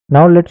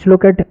Now let's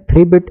look at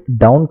 3-bit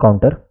down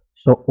counter.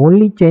 So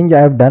only change I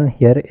have done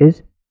here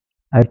is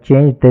I've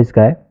changed this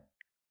guy.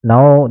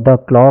 Now the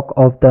clock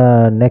of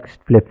the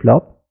next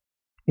flip-flop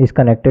is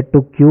connected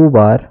to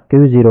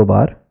Q0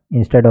 bar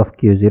instead of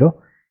Q0,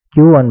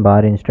 Q1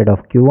 bar instead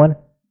of Q1.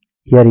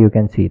 Here you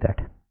can see that.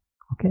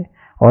 Okay,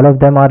 all of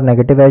them are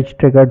negative edge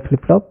triggered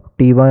flip-flop.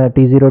 T1,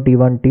 T0,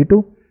 T1,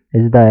 T2.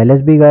 This is the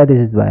LSB guy, this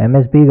is the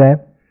MSB guy,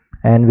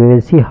 and we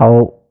will see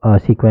how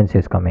sequence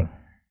is coming.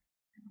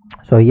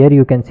 So here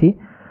you can see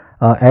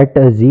at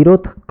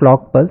 0th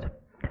clock pulse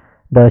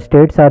the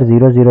states are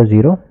 0 0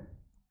 0.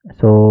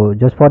 So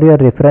just for your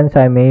reference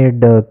I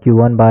made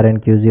Q1 bar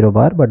and Q0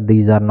 bar, but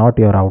these are not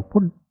your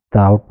output. The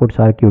outputs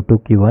are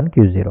Q2, Q1,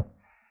 Q0.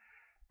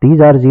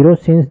 These are 0.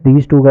 Since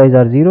these two guys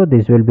are 0,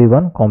 this will be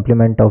 1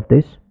 complement of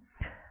this.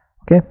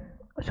 Okay,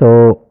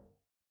 so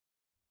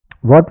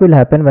what will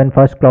happen when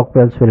first clock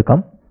pulse will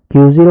come?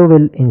 Q0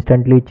 will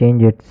instantly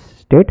change its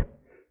state.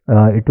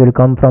 It will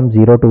come from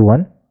 0 to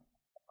 1.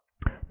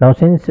 Now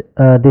since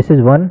this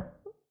is 1,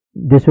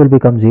 this will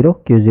become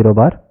 0, Q0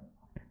 bar,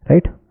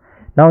 right?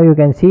 Now you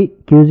can see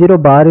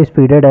Q0 bar is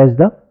fed as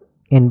the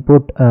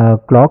input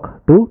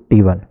clock to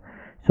T1.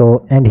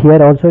 So and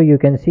here also you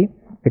can see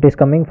it is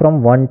coming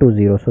from 1 to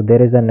 0. So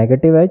there is a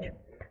negative edge,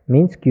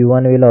 means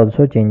Q1 will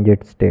also change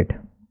its state,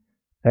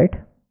 right?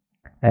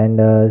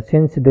 And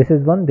since this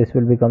is 1, this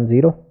will become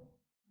 0,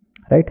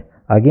 right?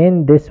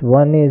 Again this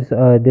one is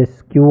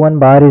this Q1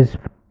 bar is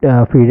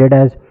fed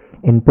as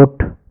input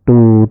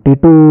to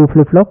T2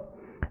 flip-flop,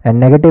 and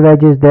negative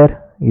edge is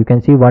there. You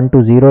can see 1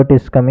 to 0 it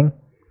is coming,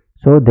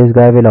 so this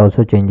guy will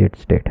also change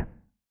its state,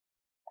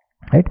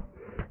 right?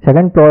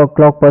 Second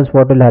clock pulse,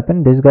 what will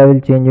happen? This guy will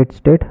change its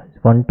state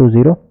 1 to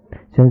 0.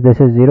 Since this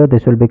is 0,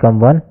 this will become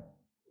 1,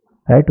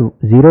 right?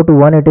 0 to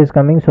 1 it is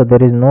coming, so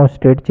there is no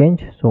state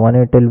change, so 1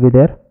 it will be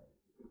there.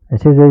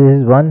 And since this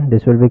is 1,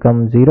 this will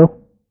become 0.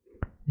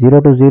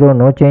 0 to 0,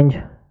 no change,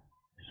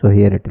 so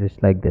here it is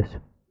like this.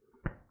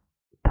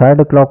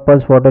 Third clock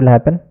pulse, what will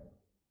happen?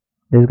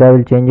 This guy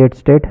will change its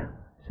state.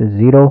 So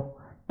 0,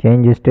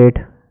 change state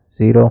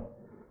 0,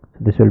 so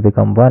this will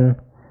become 1.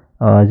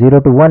 0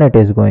 to 1 it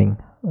is going,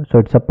 so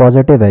it's a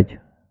positive edge,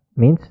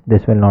 means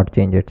this will not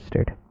change its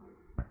state.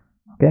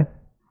 Okay,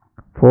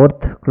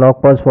 fourth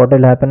clock pulse, what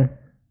will happen?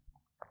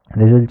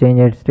 This will change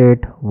its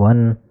state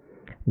 1.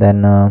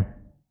 Then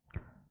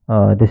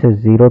this is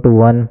 0 to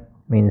 1,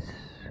 means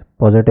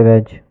positive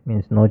edge,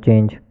 means no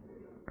change.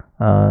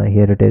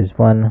 Here it is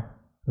 1,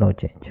 no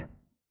change,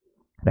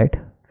 right?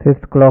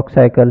 Fifth clock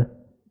cycle,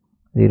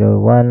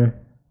 0 1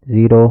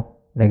 0,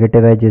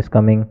 negative edge is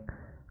coming,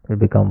 will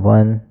become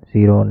 1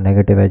 0,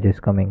 negative edge is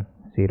coming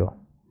 0.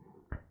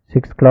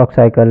 Sixth clock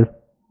cycle,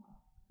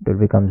 it will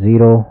become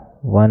 0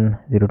 1,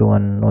 0 to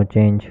 1, no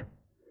change,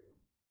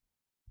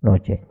 no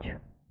change.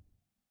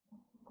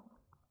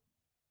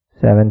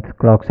 Seventh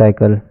clock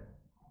cycle,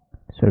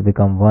 this will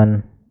become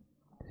 1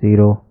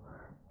 0,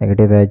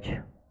 negative edge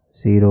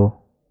 0,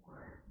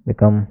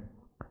 become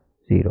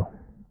 0.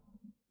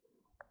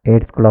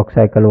 Eighth clock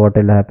cycle, what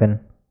will happen?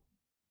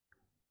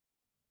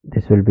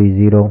 This will be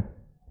 0,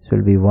 this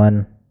will be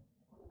 1.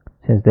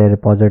 Since there is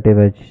positive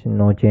edge,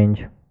 no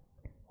change,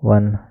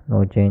 1,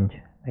 no change,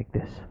 like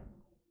this,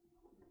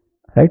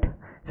 right?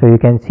 So you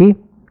can see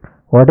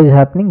what is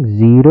happening.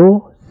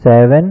 0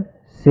 7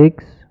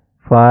 6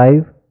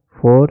 5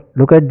 4.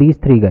 Look at these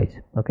three guys.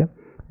 Okay,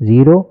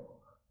 0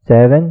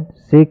 7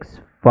 6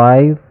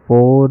 5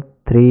 4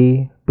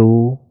 3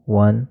 2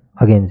 1,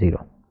 again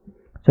 0.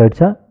 So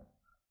it's a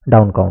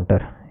down counter.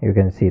 You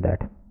can see that.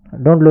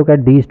 Don't look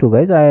at these two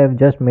guys. I have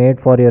just made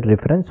for your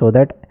reference so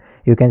that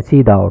you can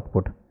see the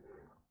output.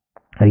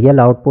 Real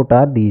output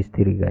are these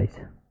three guys.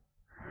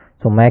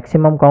 So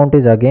maximum count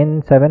is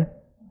again 7,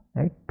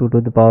 right? 2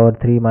 to the power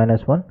 3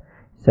 minus 1,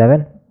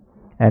 7,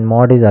 and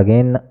mod is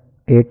again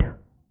 8.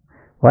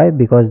 Why?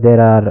 Because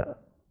there are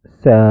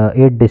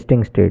 8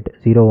 distinct states,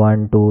 0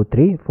 1 2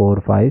 3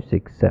 4 5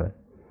 6 7.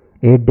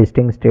 8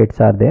 distinct states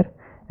are there,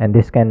 and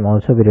this can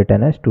also be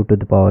written as 2 to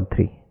the power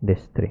 3,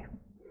 this 3.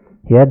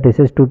 Here this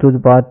is 2 to the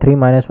power 3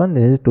 minus 1,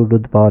 this is 2 to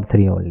the power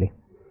 3 only.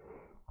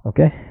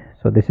 Okay,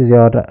 so this is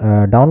your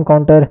down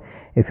counter.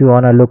 If you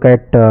want to look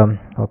at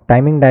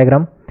timing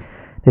diagram,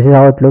 this is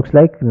how it looks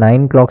like.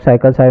 9 clock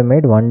cycles I have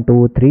made, 1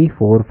 2 3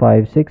 4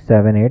 5 6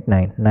 7 8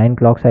 9. 9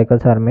 clock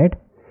cycles are made.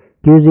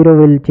 Q0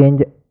 will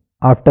change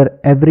after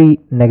every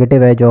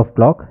negative edge of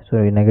clock. So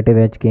negative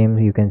edge came,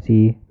 you can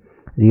see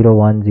 0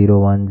 1 0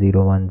 1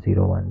 0 1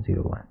 0 1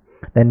 0 1.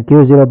 Then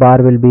Q0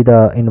 bar will be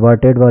the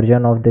inverted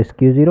version of this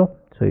Q0.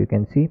 So you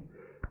can see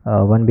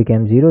 1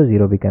 became 0,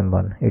 0 became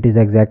 1. It is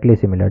exactly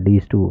similar,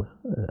 these two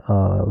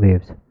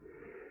waves.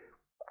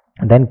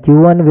 Then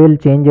Q1 will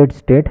change its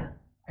state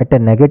at a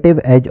negative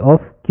edge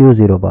of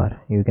Q0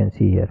 bar. You can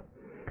see here.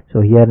 So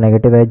here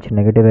negative edge,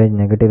 negative edge,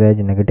 negative edge,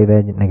 negative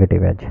edge,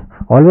 negative edge.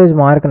 Always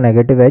mark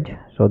negative edge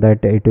so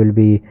that it will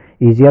be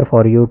easier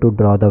for you to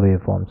draw the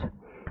waveforms.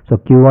 So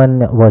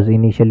Q1 was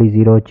initially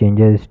 0,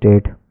 changes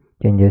state,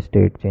 changes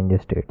state,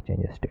 changes state,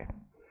 changes state.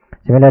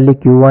 Similarly,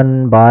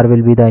 Q1 bar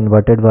will be the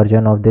inverted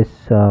version of this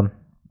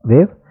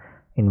wave,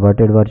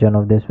 inverted version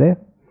of this wave,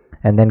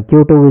 and then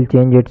Q2 will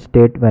change its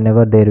state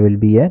whenever there will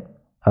be a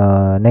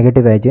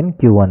negative edge in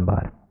Q1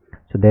 bar.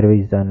 So there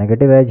is a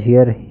negative edge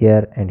here,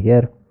 here and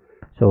here,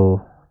 so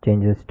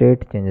change the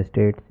state, change the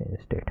state, change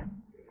the state.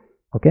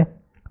 Okay,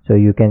 so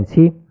you can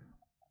see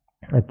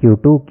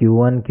Q2,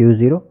 Q1,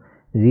 Q0,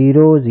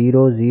 0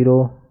 0 0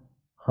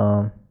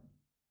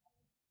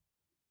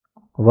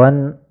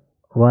 1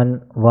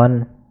 1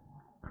 1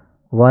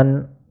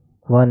 1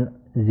 1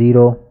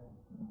 0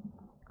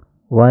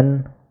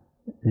 1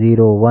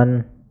 0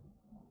 1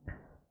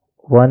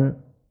 1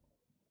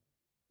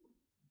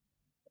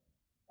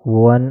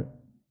 1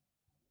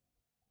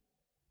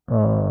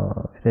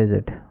 where is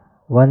it,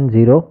 1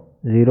 0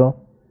 0,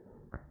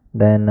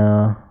 then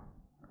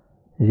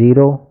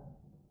 0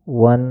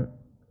 1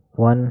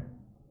 1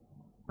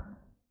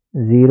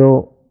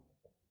 0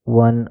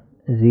 1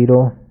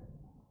 0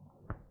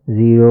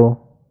 0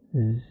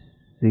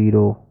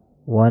 0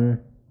 1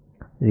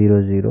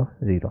 0 0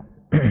 0.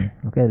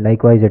 Okay,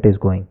 likewise it is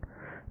going,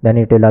 then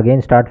it will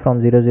again start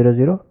from 0 0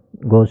 0,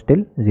 goes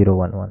till 0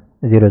 1 1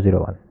 0 0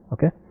 1.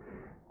 Okay,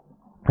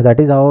 that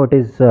is how it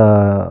is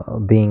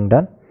being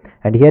done.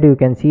 And here you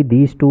can see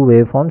these two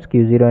waveforms,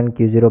 Q0 and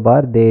Q0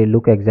 bar, they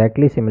look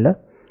exactly similar,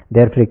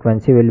 their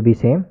frequency will be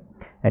same,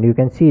 and you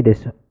can see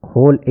this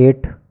whole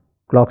 8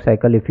 clock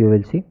cycle. If you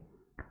will see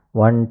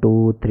 1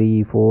 2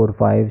 3 4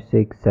 5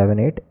 6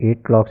 7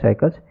 8 clock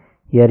cycles,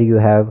 here you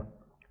have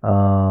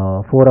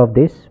 4 of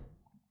this,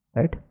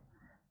 right?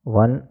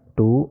 1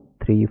 2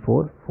 3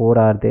 4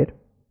 are there,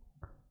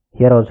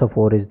 here also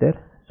 4 is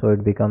there, so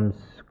it becomes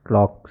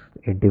clocks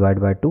 8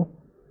 divided by 2.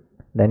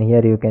 Then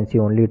here you can see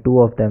only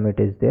 2 of them it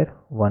is there,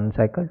 1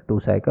 cycle 2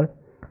 cycle,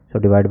 so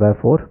divide by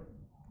 4.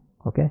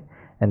 Okay,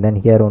 and then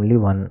here only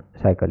 1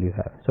 cycle you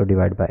have, so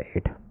divide by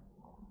 8.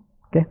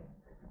 Okay,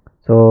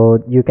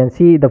 so you can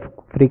see the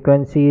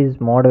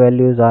frequencies, mod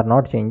values are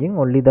not changing,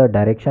 only the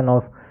direction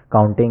of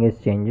counting is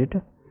changed,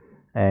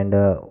 and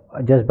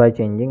just by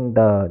changing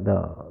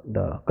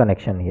the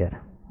connection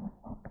here.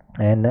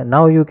 And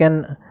now you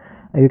can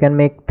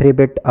make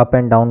 3-bit up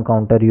and down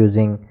counter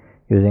using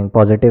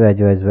positive edge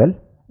as well.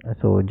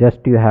 So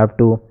just you have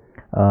to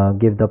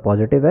give the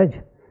positive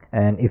edge,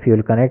 and if you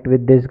will connect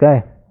with this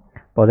guy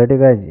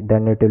positive edge,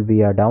 then it will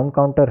be a down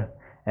counter,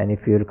 and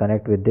if you will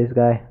connect with this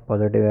guy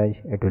positive edge,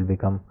 it will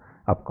become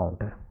up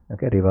counter.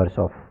 Okay, reverse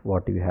of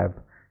what you have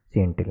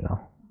seen till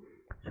now.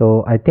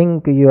 So I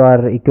think you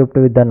are equipped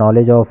with the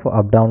knowledge of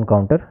up down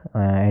counter,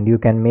 and you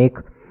can make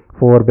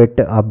 4-bit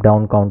up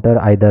down counter,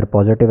 either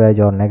positive edge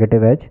or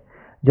negative edge.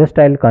 Just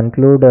I'll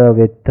conclude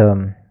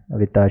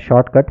with a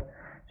shortcut,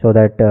 so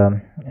that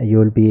you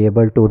will be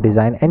able to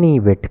design any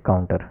bit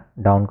counter,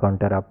 down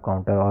counter, up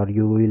counter, or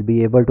you will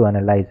be able to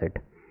analyze it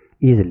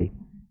easily.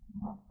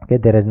 Okay,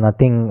 there is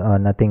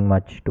nothing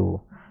much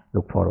to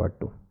look forward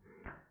to.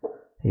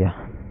 Yeah,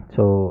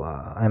 so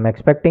I'm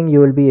expecting you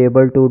will be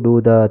able to do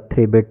the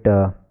 3-bit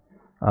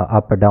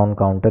up down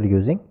counter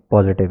using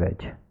positive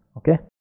edge. Okay.